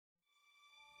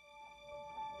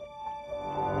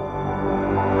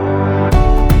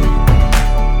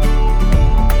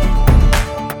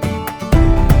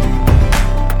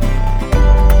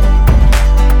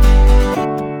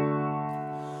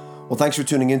thanks for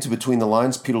tuning in to Between the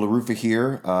Lines. Peter LaRufa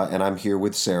here, and I'm here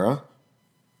with Sarah.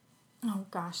 Oh,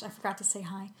 gosh, I forgot to say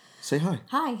hi. Say hi.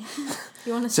 Hi.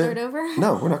 You want to start over?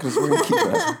 No, we're not going to. We're going to keep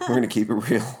that. We're going to keep it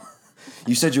real.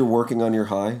 You said you're working on your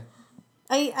hi?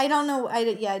 I don't know.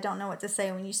 I don't know what to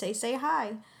say when you say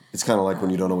hi. It's kind of like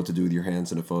when you don't know what to do with your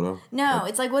hands in a photo. No,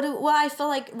 it's like, I feel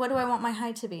like, what do I want my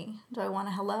hi to be? Do I want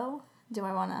a hello? Do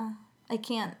I want to, I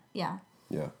can't, yeah.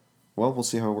 Yeah. Well, we'll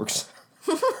see how it works.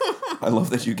 I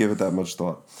love that you give it that much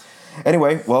thought.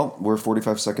 Anyway, well, we're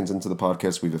 45 seconds into the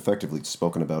podcast. We've effectively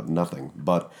spoken about nothing.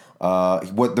 But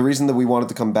the reason that we wanted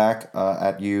to come back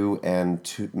at you and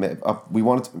we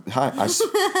wanted to...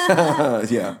 Hi.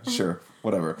 Yeah, sure.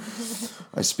 Whatever.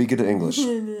 I speak it in English.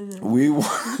 We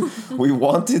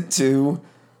wanted to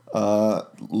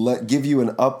give you an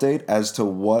update as to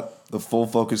what the Full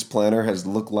Focus Planner has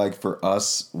looked like for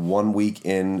us 1 week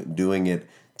in doing it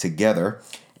together.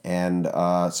 And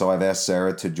so I've asked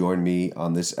Sarah to join me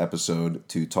on this episode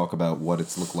to talk about what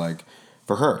it's looked like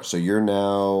for her. So you're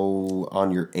now on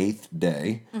your 8th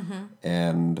day. Mm-hmm.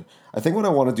 And I think what I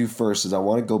want to do first is I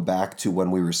want to go back to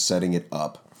when we were setting it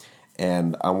up.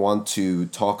 And I want to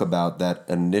talk about that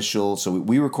initial... So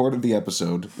we recorded the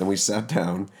episode, and we sat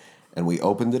down, and we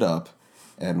opened it up.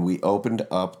 And we opened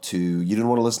up to... You didn't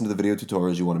want to listen to the video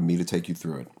tutorials. You wanted me to take you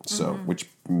through it. So, which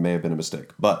may have been a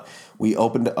mistake. But we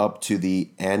opened up to the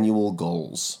annual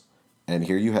goals. And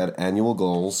here you had annual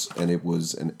goals, and it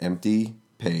was an empty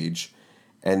page.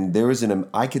 And there was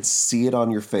I could see it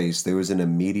on your face. There was an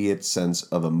immediate sense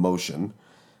of emotion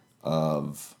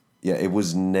of... Yeah, it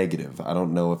was negative. I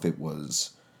don't know if it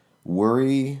was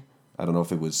worry. I don't know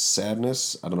if it was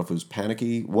sadness. I don't know if it was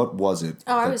panicky. What was it?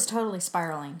 Oh, I was totally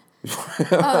spiraling.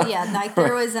 Oh, yeah. Like,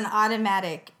 there was an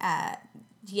automatic...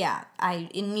 I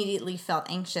immediately felt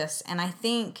anxious, and I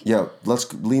think... Yeah,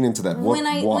 let's lean into that. When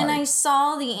I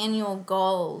saw the annual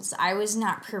goals, I was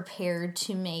not prepared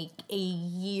to make a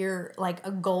year, like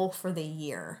a goal for the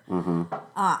year. Mm-hmm.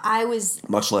 I was...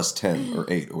 Much less 10 or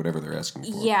 8 or whatever they're asking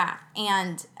for. Yeah,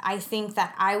 and I think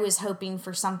that I was hoping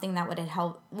for something that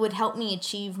would help me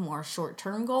achieve more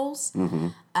short-term goals. Mm-hmm.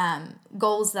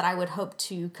 Goals that I would hope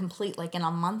to complete like in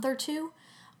a month or two,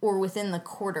 or within the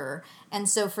quarter. And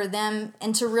so for them,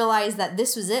 and to realize that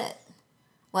this was it.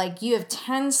 Like, you have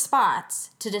 10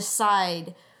 spots to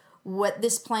decide what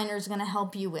this planner is going to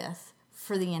help you with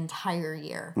for the entire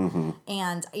year. Mm-hmm.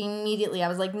 And immediately I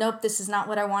was like, nope, this is not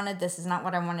what I wanted. This is not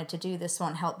what I wanted to do. This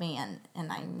won't help me.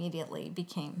 And I immediately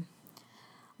became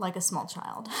like a small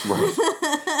child. Right.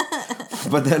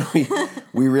 But then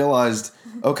we realized,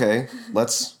 okay,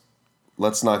 let's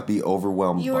not be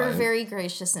overwhelmed by it. You were very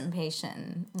gracious and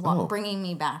patient bringing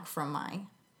me back from my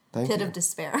pit of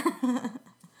despair.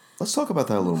 Let's talk about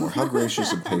that a little more. How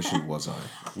gracious and patient was I?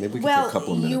 Maybe we could take a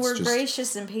couple of minutes. You were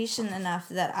gracious and patient enough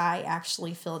that I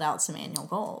actually filled out some annual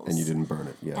goals. And you didn't burn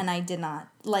it, yeah. And I did not,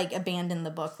 abandon the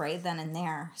book right then and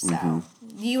there. So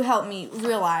you helped me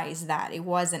realize that it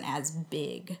wasn't as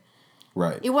big.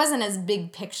 Right. It wasn't as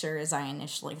big picture as I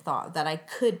initially thought, that I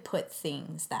could put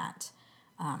things that...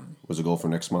 was a goal for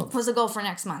next month.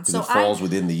 So it falls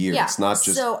within the year. Yeah, it's not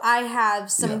just... So I have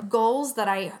some goals that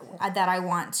I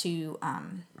want to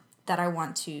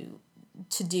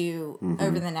do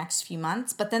over the next few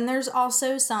months. But then there's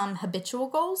also some habitual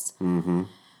goals,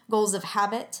 goals of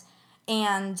habit,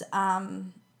 and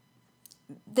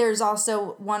there's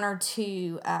also one or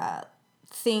two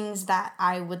things that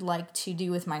I would like to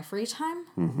do with my free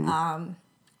time.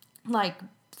 Like,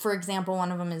 for example,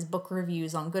 one of them is book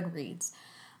reviews on Goodreads.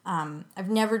 I've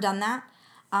never done that.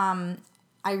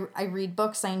 I read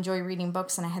books, I enjoy reading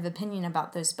books, and I have opinion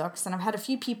about those books. And I've had a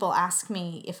few people ask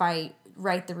me if I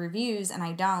write the reviews, and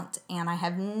I don't. And I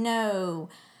have no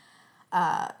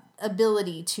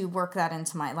ability to work that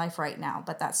into my life right now.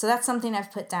 So that's something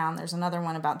I've put down. There's another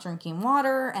one about drinking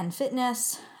water and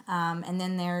fitness. And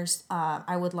then there's,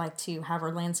 I would like to have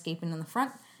our landscaping in the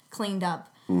front cleaned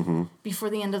up before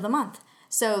the end of the month.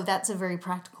 So that's a very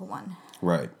practical one.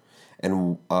 Right.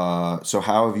 And so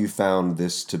how have you found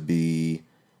this to be...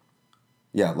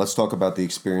 Yeah, let's talk about the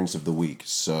experience of the week.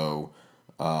 So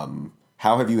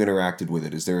how have you interacted with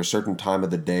it? Is there a certain time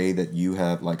of the day that you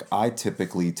have... Like, I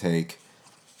typically take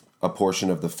a portion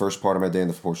of the first part of my day and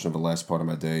the portion of the last part of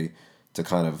my day to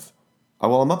kind of...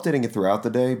 Well, I'm updating it throughout the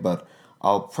day, but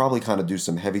I'll probably kind of do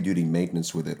some heavy-duty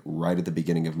maintenance with it right at the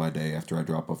beginning of my day after I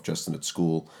drop off Justin at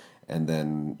school, and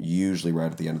then usually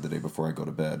right at the end of the day before I go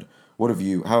to bed. How have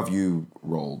you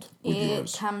rolled with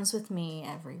yours? It comes with me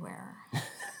everywhere.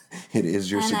 It is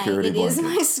your security blanket. It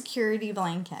is my security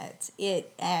blanket.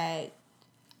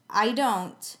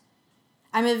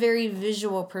 I'm a very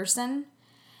visual person,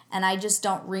 and I just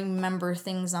don't remember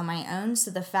things on my own.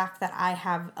 So the fact that I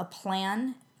have a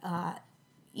plan,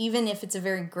 even if it's a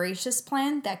very gracious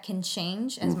plan that can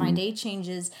change as my day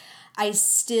changes, it's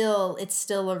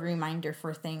still a reminder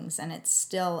for things, and it's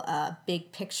still a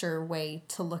big picture way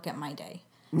to look at my day.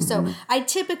 So I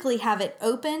typically have it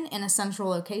open in a central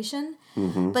location,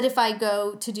 but if I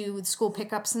go to do school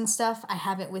pickups and stuff, I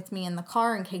have it with me in the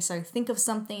car in case I think of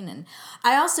something. And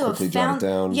I also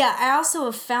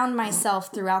have found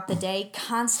myself throughout the day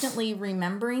constantly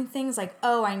remembering things like,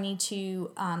 oh, I need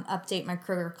to update my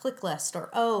Kroger click list, or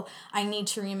oh, I need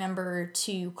to remember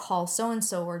to call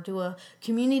so-and-so or do a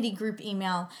community group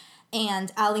email.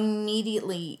 And I'll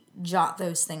immediately jot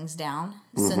those things down.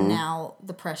 So now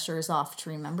the pressure is off to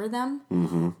remember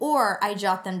them. Or I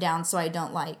jot them down so I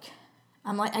don't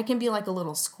I can be like a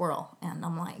little squirrel. And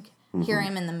I'm like, here I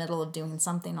am in the middle of doing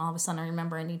something. All of a sudden I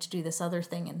remember I need to do this other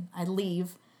thing. And I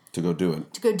leave. To go do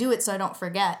it So I don't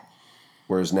forget.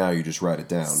 Whereas now you just write it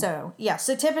down. So, yeah.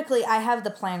 So typically I have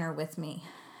the planner with me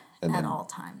at all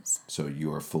times. So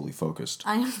you are fully focused.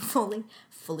 I am fully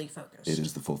focused. It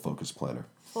is the full focus planner.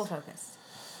 Full focus.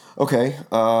 Okay.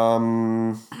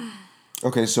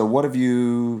 Okay. So what have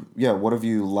you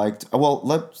liked?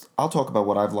 Well, I'll talk about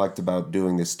what I've liked about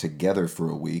doing this together for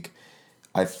a week.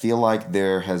 I feel like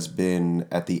there has been,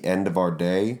 at the end of our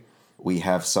day, we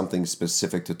have something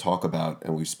specific to talk about,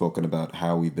 and we've spoken about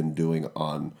how we've been doing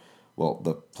on, well,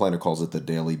 the planner calls it the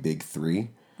daily big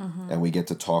three. And we get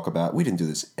to talk about, we didn't do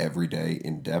this every day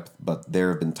in depth, but there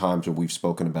have been times when we've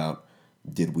spoken about,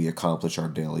 did we accomplish our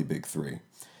daily big three?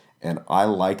 And I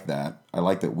like that. I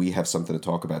like that we have something to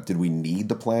talk about. Did we need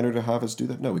the planner to have us do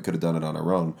that? No, we could have done it on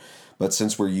our own. But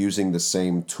since we're using the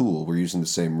same tool, we're using the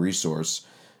same resource,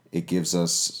 it gives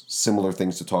us similar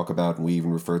things to talk about, and we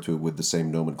even refer to it with the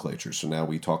same nomenclature. So now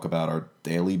we talk about our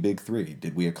daily big three.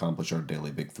 Did we accomplish our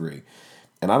daily big three?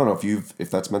 And I don't know if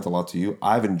that's meant a lot to you.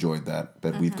 I've enjoyed that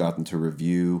we've gotten to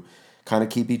review, kind of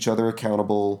keep each other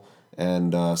accountable,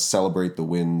 and celebrate the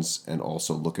wins, and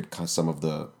also look at some of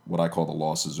the, what I call the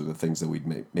losses, or the things that we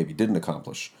maybe didn't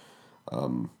accomplish.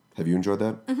 Have you enjoyed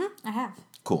that? I have.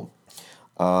 Cool.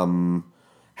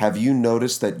 Have you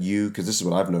noticed that because this is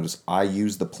what I've noticed, I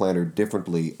use the planner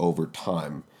differently over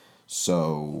time.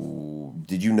 So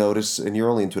did you notice, and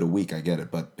you're only into it a week, I get it,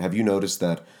 but have you noticed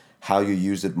that how you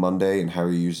use it Monday and how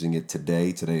you're using it today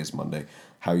is Monday,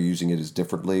 how you're using it is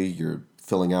differently, you're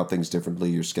filling out things differently,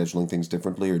 you're scheduling things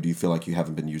differently, or do you feel like you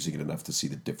haven't been using it enough to see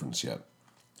the difference yet?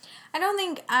 I don't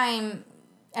think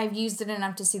I've used it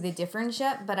enough to see the difference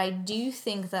yet, but I do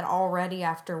think that already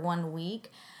after 1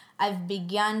 week, I've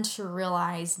begun to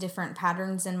realize different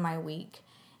patterns in my week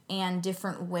and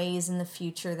different ways in the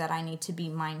future that I need to be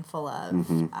mindful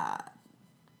of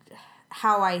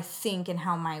how I think and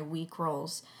how my week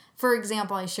rolls. For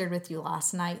example, I shared with you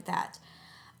last night that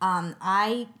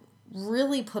I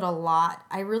really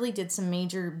did some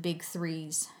major big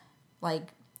threes,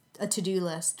 like a to-do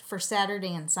list for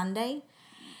Saturday and Sunday.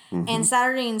 And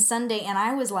Saturday and Sunday, and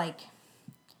I was like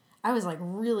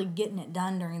really getting it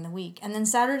done during the week. And then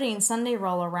Saturday and Sunday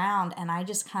roll around, and I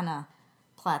just kind of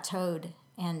plateaued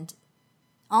and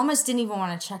almost didn't even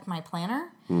want to check my planner.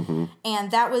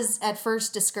 And that was at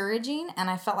first discouraging, and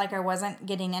I felt like I wasn't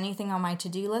getting anything on my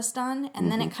to-do list done. And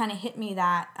then it kind of hit me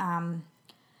that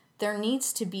there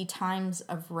needs to be times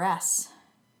of rest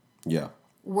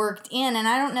worked in. And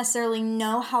I don't necessarily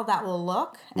know how that will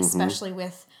look, especially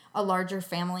with a larger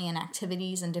family and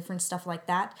activities and different stuff like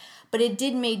that. But it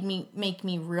did make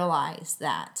me realize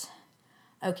that,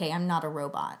 okay, I'm not a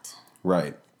robot.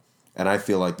 Right. And I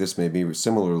feel like this made me,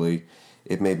 similarly,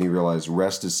 it made me realize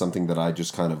rest is something that I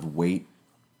just kind of wait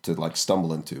to like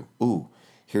stumble into. Ooh,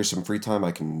 here's some free time,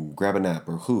 I can grab a nap.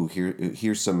 Or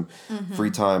here's some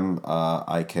free time,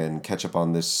 I can catch up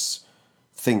on this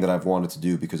thing that I've wanted to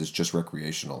do because it's just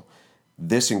recreational.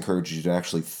 This encourages you to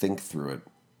actually think through it.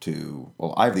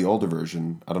 I have the older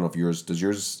version. I don't know if does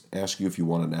yours ask you if you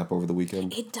want a nap over the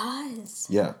weekend? It does.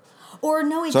 Yeah. Or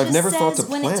no, it so just I've never says thought to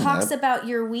when plan it talks that. about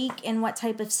your week and what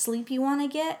type of sleep you want to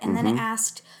get, and then it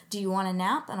asked, do you want a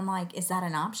nap? And I'm like, is that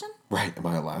an option? Right. Am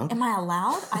I allowed? Am I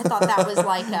allowed? I thought that was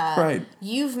like right.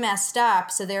 You've messed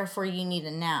up, so therefore you need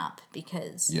a nap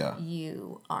because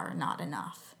you are not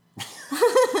enough.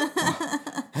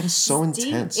 That is so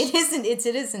intense. It is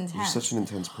intense. You're such an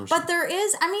intense person. But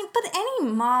but any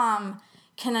mom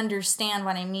can understand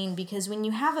what I mean, because when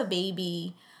you have a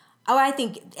baby, I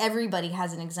think everybody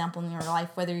has an example in your life,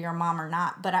 whether you're a mom or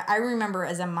not. But I remember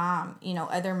as a mom,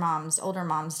 other moms, older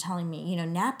moms telling me,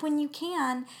 nap when you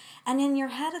can. And in your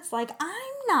head, it's like,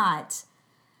 I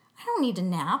I don't need to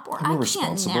nap, or I'm a I can't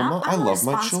responsible nap. mom. I I'm love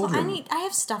my responsible. children. I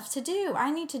have stuff to do. I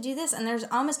need to do this. And there's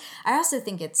almost, I also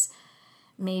think it's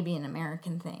maybe an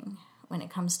American thing when it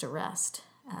comes to rest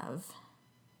of,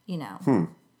 well,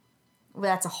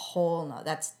 that's a whole, no,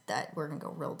 we're going to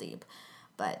go real deep.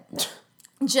 But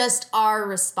just our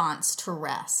response to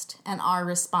rest and our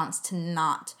response to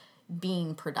not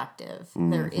being productive.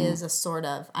 There is a sort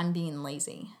of, I'm being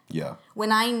lazy. Yeah.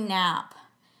 When I nap,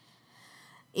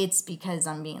 it's because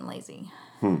I'm being lazy.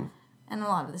 And a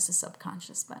lot of this is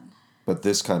subconscious, But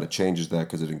this kind of changes that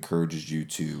because it encourages you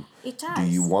to, it does. do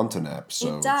you want to nap?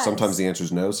 So It does. sometimes the answer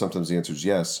is no, sometimes the answer is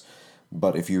yes.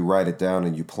 But if you write it down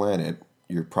and you plan it,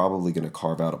 you're probably going to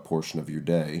carve out a portion of your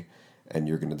day and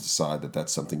you're going to decide that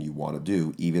that's something you want to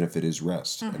do, even if it is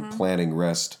rest. And planning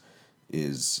rest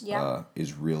is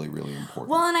really, really important.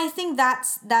 Well, and I think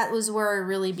that was where I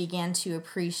really began to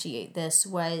appreciate this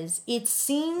was it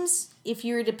seems, if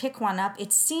you were to pick one up,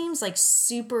 it seems like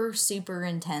super, super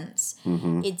intense.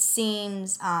 It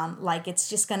seems like it's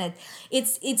just going to,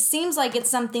 it seems like it's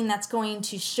something that's going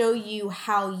to show you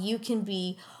how you can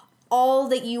be all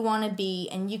that you want to be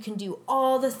and you can do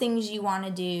all the things you want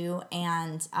to do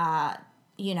and,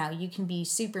 you can be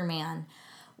Superman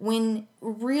when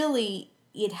really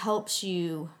it helps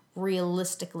you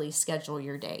realistically schedule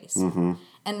your days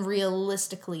and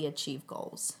realistically achieve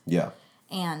goals. Yeah.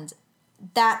 And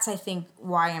that's, I think,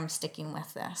 why I'm sticking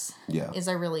with this. Yeah. Is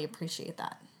I really appreciate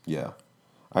that. Yeah.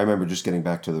 I remember just getting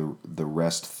back to the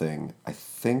rest thing. I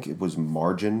think it was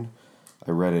Margin.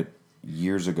 I read it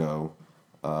years ago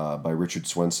by Richard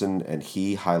Swenson, and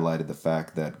he highlighted the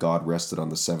fact that God rested on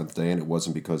the seventh day, and it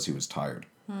wasn't because he was tired.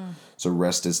 So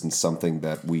rest isn't something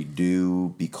that we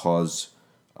do because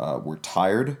we're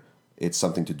tired. It's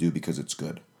something to do because it's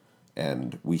good.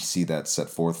 And we see that set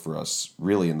forth for us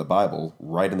really in the Bible.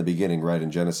 Right in the beginning, right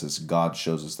in Genesis, God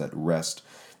shows us that rest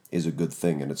is a good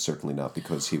thing, and it's certainly not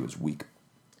because he was weak.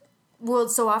 Well,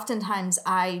 so oftentimes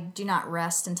I do not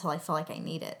rest until I feel like I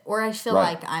need it. Or I feel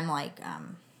like I'm like,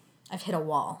 I've hit a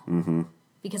wall.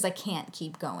 Because I can't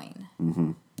keep going.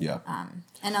 Yeah.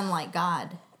 And unlike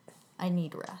God, I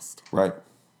need rest. Right.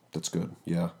 That's good.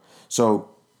 Yeah. So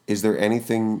is there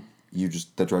anything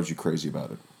that drives you crazy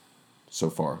about it so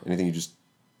far? Anything you just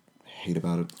hate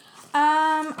about it?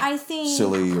 I think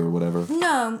Silly or whatever?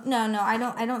 No.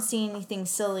 I don't see anything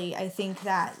silly. I think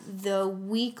that the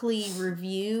weekly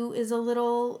review is a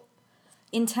little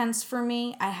intense for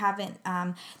me. I haven't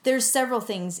there's several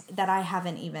things that I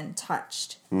haven't even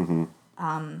touched.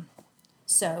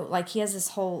 So like he has this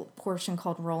whole portion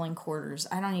called rolling quarters.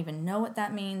 I don't even know what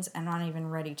that means. I'm not even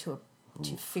ready to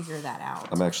figure that out.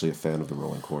 I'm actually a fan of the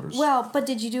rolling quarters. Well, but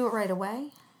did you do it right away?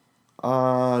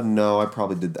 No, I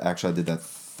probably did. Actually, I did that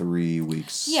 3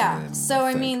 weeks. Yeah. in, So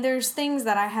I think. mean, there's things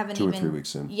that I haven't 2 or even 3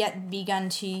 weeks in. yet begun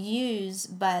to use,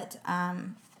 but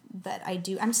I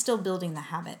do. I'm still building the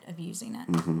habit of using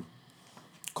it.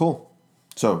 Cool.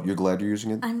 So you're glad you're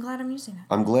using it? I'm glad I'm using it.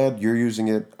 I'm glad you're using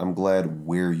it. I'm glad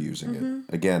we're using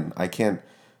it. Again, I can't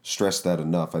stress that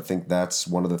enough. I think that's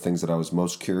one of the things that I was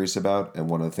most curious about and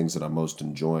one of the things that I'm most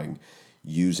enjoying,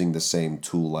 using the same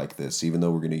tool like this. Even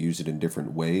though we're going to use it in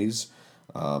different ways,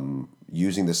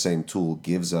 using the same tool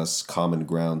gives us common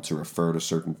ground to refer to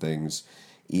certain things.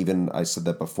 Even, I said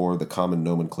that before, the common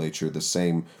nomenclature, the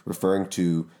same, referring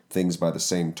to things by the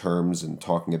same terms and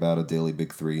talking about a daily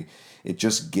big three, it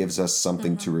just gives us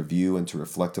something to review and to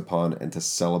reflect upon and to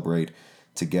celebrate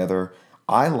together.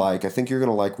 I think you're going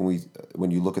to like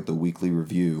when you look at the weekly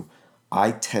review,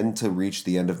 I tend to reach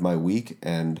the end of my week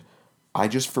and I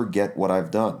just forget what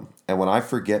I've done. And when I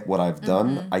forget what I've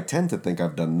done, I tend to think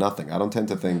I've done nothing. I don't tend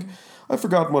to think, I've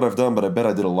forgotten what I've done, but I bet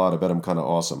I did a lot. I bet I'm kind of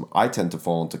awesome. I tend to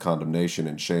fall into condemnation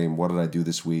and shame. What did I do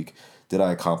this week? Did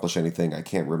I accomplish anything? I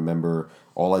can't remember.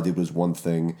 All I did was one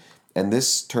thing. And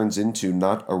this turns into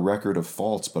not a record of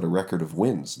faults, but a record of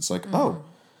wins. It's like, oh,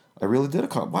 I really did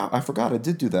accomplish. Wow, I forgot I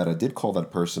did do that. I did call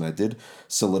that person. I did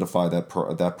solidify that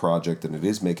project, and it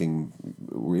is making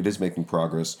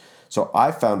progress. So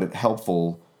I found it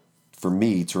helpful for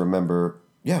me to remember,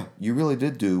 yeah, you really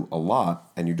did do a lot,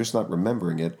 and you're just not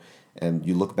remembering it. And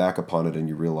you look back upon it and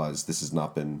you realize this has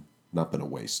not been a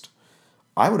waste.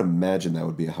 I would imagine that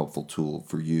would be a helpful tool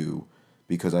for you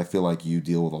because I feel like you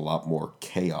deal with a lot more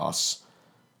chaos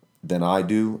than I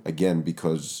do, again,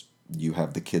 because you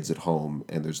have the kids at home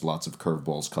and there's lots of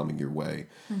curveballs coming your way.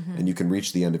 And you can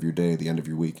reach the end of your day, the end of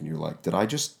your week, and you're like, did I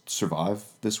just survive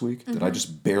this week? Did I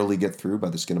just barely get through by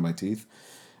the skin of my teeth?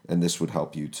 And this would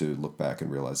help you to look back and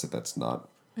realize that that's not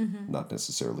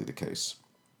necessarily the case.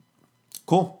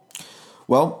 Cool.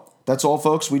 Well, that's all,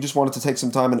 folks. We just wanted to take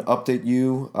some time and update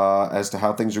you as to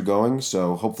how things are going.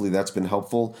 So hopefully that's been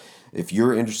helpful. If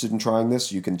you're interested in trying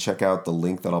this, you can check out the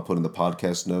link that I'll put in the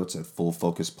podcast notes at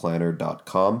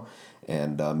fullfocusplanner.com.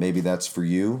 And maybe that's for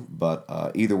you. But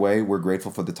either way, we're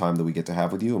grateful for the time that we get to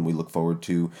have with you. And we look forward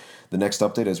to the next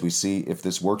update as we see if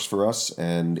this works for us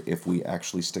and if we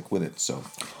actually stick with it. So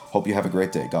hope you have a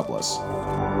great day. God bless.